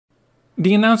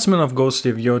The announcement of Ghost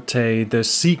of Yotei, the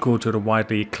sequel to the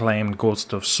widely acclaimed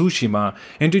Ghost of Tsushima,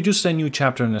 introduced a new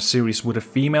chapter in the series with a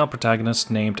female protagonist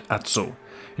named Atsu.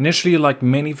 Initially, like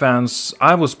many fans,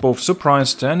 I was both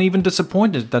surprised and even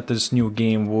disappointed that this new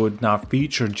game would not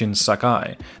feature Jin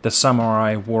Sakai, the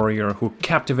samurai warrior who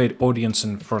captivated audience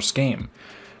in the first game.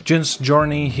 Jin's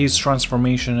journey, his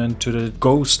transformation into the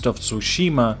Ghost of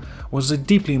Tsushima, was a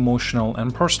deeply emotional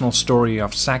and personal story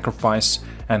of sacrifice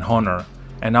and honor,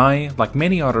 and I, like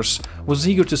many others, was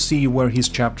eager to see where his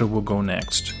chapter would go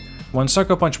next. When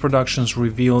Sucker Punch Productions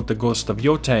revealed the Ghost of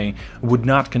Yotei would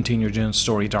not continue Jin's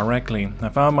story directly, I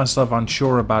found myself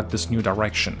unsure about this new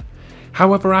direction.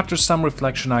 However, after some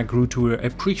reflection, I grew to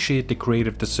appreciate the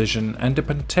creative decision and the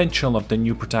potential of the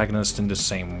new protagonist in the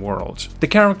same world. The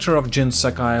character of Jin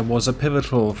Sakai was a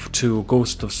pivotal to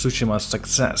Ghost of Tsushima's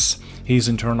success, his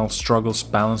internal struggles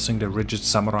balancing the rigid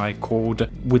samurai code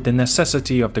with the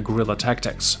necessity of the guerrilla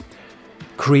tactics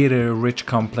created a rich,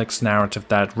 complex narrative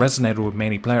that resonated with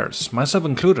many players, myself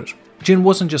included. Jin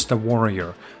wasn't just a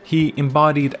warrior, he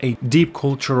embodied a deep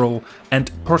cultural and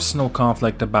personal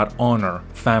conflict about honor,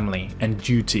 family, and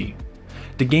duty.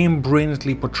 The game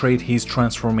brilliantly portrayed his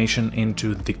transformation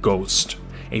into the Ghost,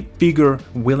 a figure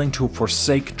willing to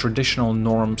forsake traditional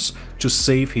norms to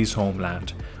save his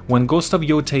homeland. When Ghost of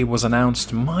Yotei was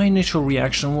announced, my initial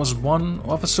reaction was one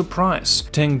of a surprise,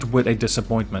 tinged with a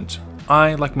disappointment.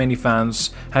 I, like many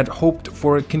fans, had hoped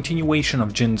for a continuation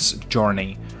of Jin's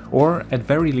journey, or at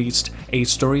very least, a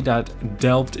story that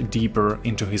delved deeper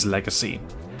into his legacy.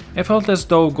 It felt as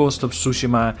though Ghost of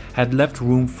Tsushima had left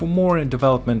room for more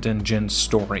development in Jin's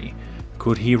story.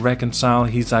 Could he reconcile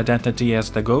his identity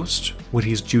as the Ghost with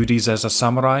his duties as a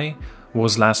samurai?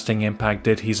 What lasting impact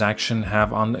did his action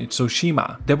have on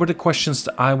Tsushima? They were the questions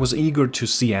that I was eager to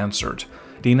see answered.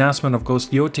 The announcement of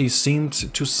Ghost Yotei seemed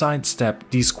to sidestep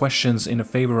these questions in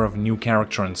favor of a new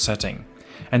character and setting.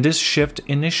 And this shift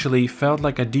initially felt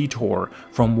like a detour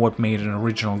from what made an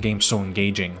original game so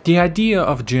engaging. The idea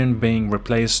of Jin being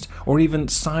replaced or even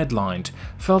sidelined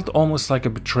felt almost like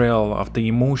a betrayal of the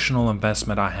emotional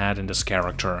investment I had in this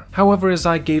character. However, as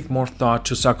I gave more thought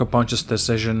to Sucker Punch's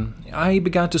decision, I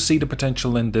began to see the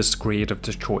potential in this creative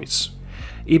choice.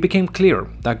 It became clear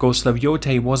that Ghost of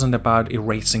Yotei wasn't about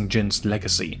erasing Jin's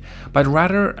legacy, but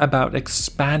rather about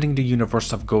expanding the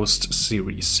universe of Ghost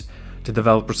series. The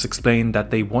developers explained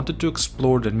that they wanted to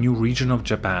explore the new region of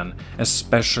Japan,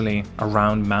 especially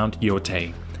around Mount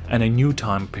Yotei, and a new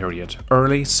time period,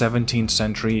 early 17th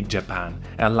century Japan,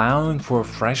 allowing for a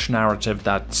fresh narrative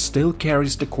that still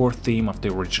carries the core theme of the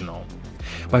original.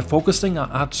 By focusing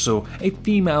on Atsu, a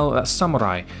female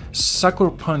samurai, Sucker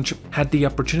Punch had the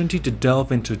opportunity to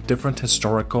delve into different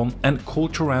historical and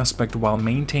cultural aspects while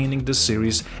maintaining the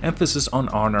series' emphasis on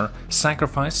honor,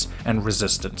 sacrifice, and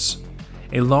resistance.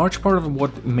 A large part of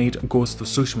what made Ghost of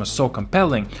Tsushima so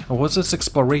compelling was its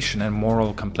exploration and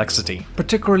moral complexity,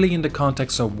 particularly in the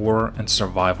context of war and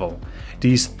survival.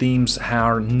 These themes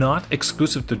are not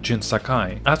exclusive to Jin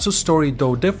Sakai. Atsu's story,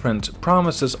 though different,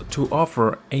 promises to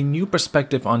offer a new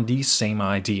perspective on these same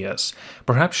ideas,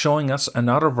 perhaps showing us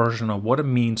another version of what it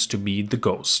means to be the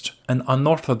Ghost, an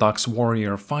unorthodox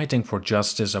warrior fighting for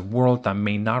justice, a world that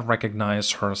may not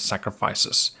recognize her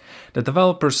sacrifices. The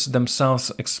developers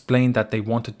themselves explained that they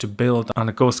wanted to build on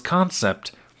the Ghost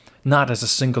concept not as a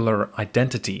singular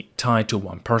identity tied to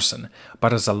one person,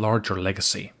 but as a larger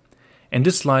legacy. In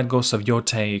this light, Ghost of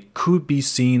Yotei could be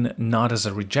seen not as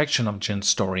a rejection of Jin's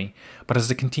story, but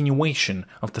as a continuation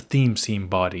of the themes he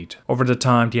embodied. Over the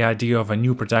time, the idea of a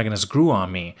new protagonist grew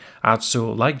on me.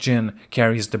 Atsu, like Jin,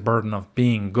 carries the burden of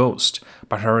being Ghost,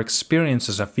 but her experience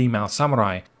as a female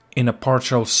samurai in a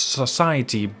partial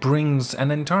society brings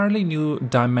an entirely new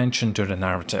dimension to the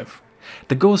narrative.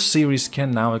 The Ghost series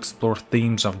can now explore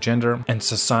themes of gender and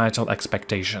societal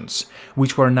expectations,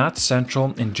 which were not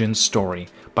central in Jin's story,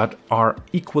 but are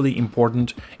equally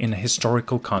important in a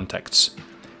historical context.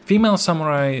 Female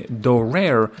samurai, though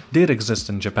rare, did exist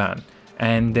in Japan,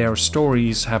 and their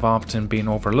stories have often been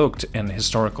overlooked in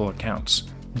historical accounts.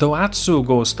 Though Atsu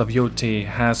Ghost of Yotei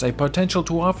has a potential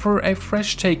to offer a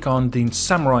fresh take on the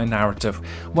samurai narrative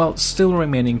while still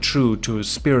remaining true to the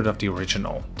spirit of the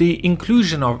original. The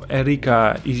inclusion of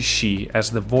Erika Ishii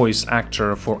as the voice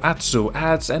actor for Atsu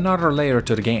adds another layer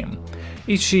to the game.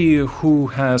 Ishii, who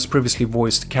has previously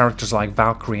voiced characters like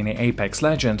Valkyrie in Apex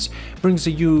Legends, brings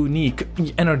a unique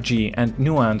energy and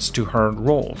nuance to her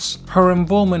roles. Her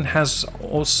involvement has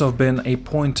also been a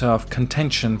point of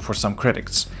contention for some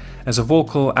critics. As a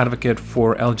vocal advocate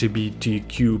for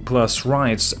LGBTQ+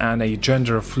 rights and a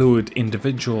gender-fluid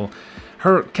individual,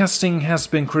 Her casting has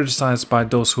been criticized by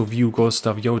those who view Ghost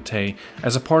of Yotei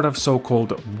as a part of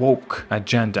so-called woke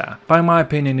agenda. By my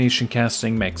opinion, Asian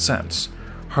casting makes sense.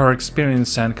 Her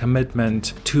experience and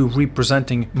commitment to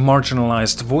representing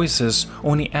marginalized voices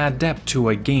only add depth to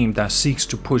a game that seeks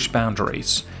to push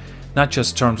boundaries. Not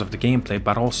just in terms of the gameplay,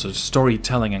 but also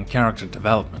storytelling and character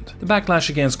development. The backlash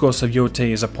against Ghost of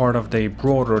Yotei is a part of the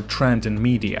broader trend in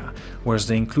media, whereas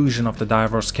the inclusion of the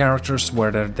diverse characters,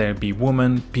 whether they be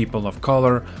women, people of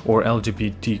color, or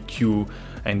LGBTQ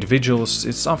individuals,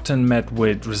 is often met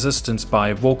with resistance by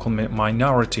a vocal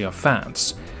minority of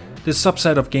fans. This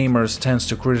subset of gamers tends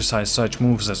to criticize such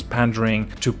moves as pandering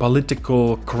to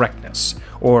political correctness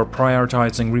or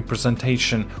prioritizing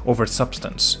representation over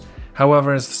substance.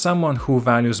 However, as someone who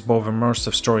values both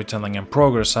immersive storytelling and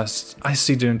progress, I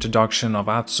see the introduction of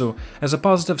Atsu as a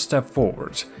positive step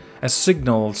forward. It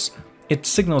signals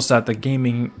that the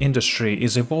gaming industry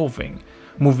is evolving,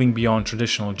 moving beyond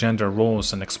traditional gender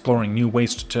roles and exploring new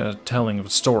ways to telling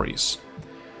stories.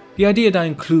 The idea that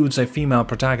includes a female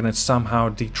protagonist somehow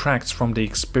detracts from the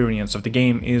experience of the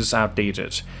game is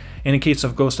outdated. In the case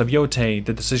of Ghost of Yotei,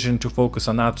 the decision to focus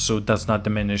on Atsu does not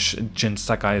diminish Jin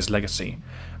Sakai's legacy.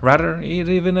 Rather, it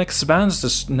even expands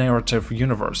this narrative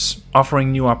universe,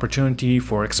 offering new opportunity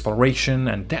for exploration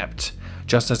and depth.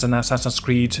 Just as an Assassin's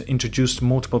Creed introduced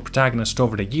multiple protagonists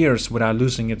over the years without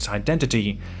losing its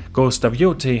identity, Ghost of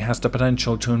Yotei has the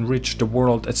potential to enrich the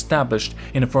world established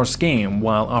in the first game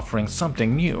while offering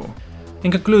something new.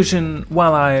 In conclusion,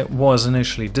 while I was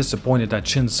initially disappointed that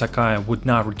Jin Sakai would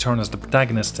not return as the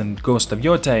protagonist in Ghost of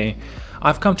Yotei,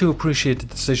 I've come to appreciate the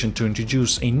decision to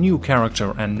introduce a new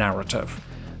character and narrative.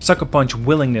 Sucker Punch's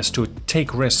willingness to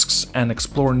take risks and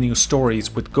explore new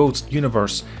stories with Ghost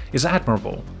universe is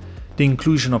admirable. The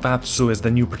inclusion of Atsu as the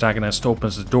new protagonist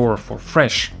opens the door for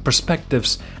fresh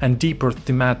perspectives and deeper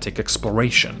thematic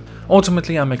exploration.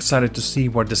 Ultimately, I'm excited to see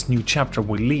where this new chapter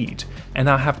will lead, and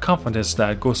I have confidence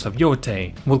that Ghost of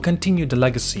Yotei will continue the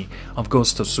legacy of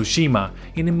Ghost of Tsushima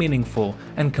in meaningful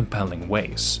and compelling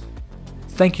ways.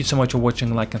 Thank you so much for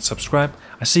watching, like and subscribe.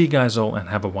 I see you guys all and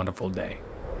have a wonderful day.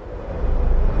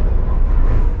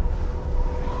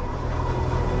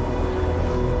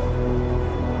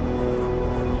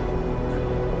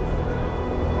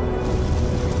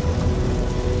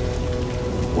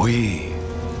 We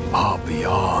are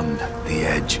beyond the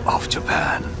edge of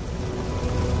Japan.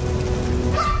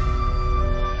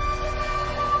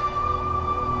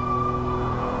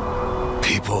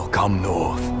 People come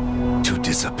north to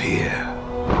disappear.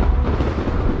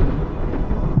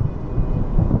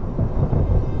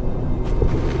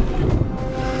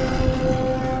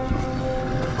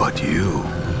 But you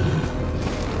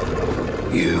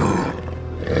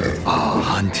are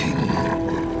hunting.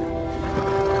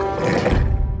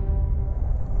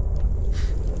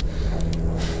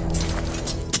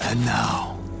 And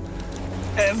now,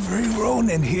 every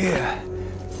Ronin here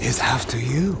is after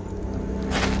you.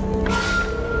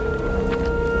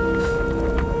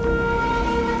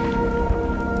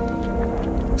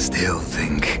 Still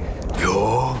think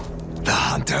you're the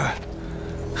hunter?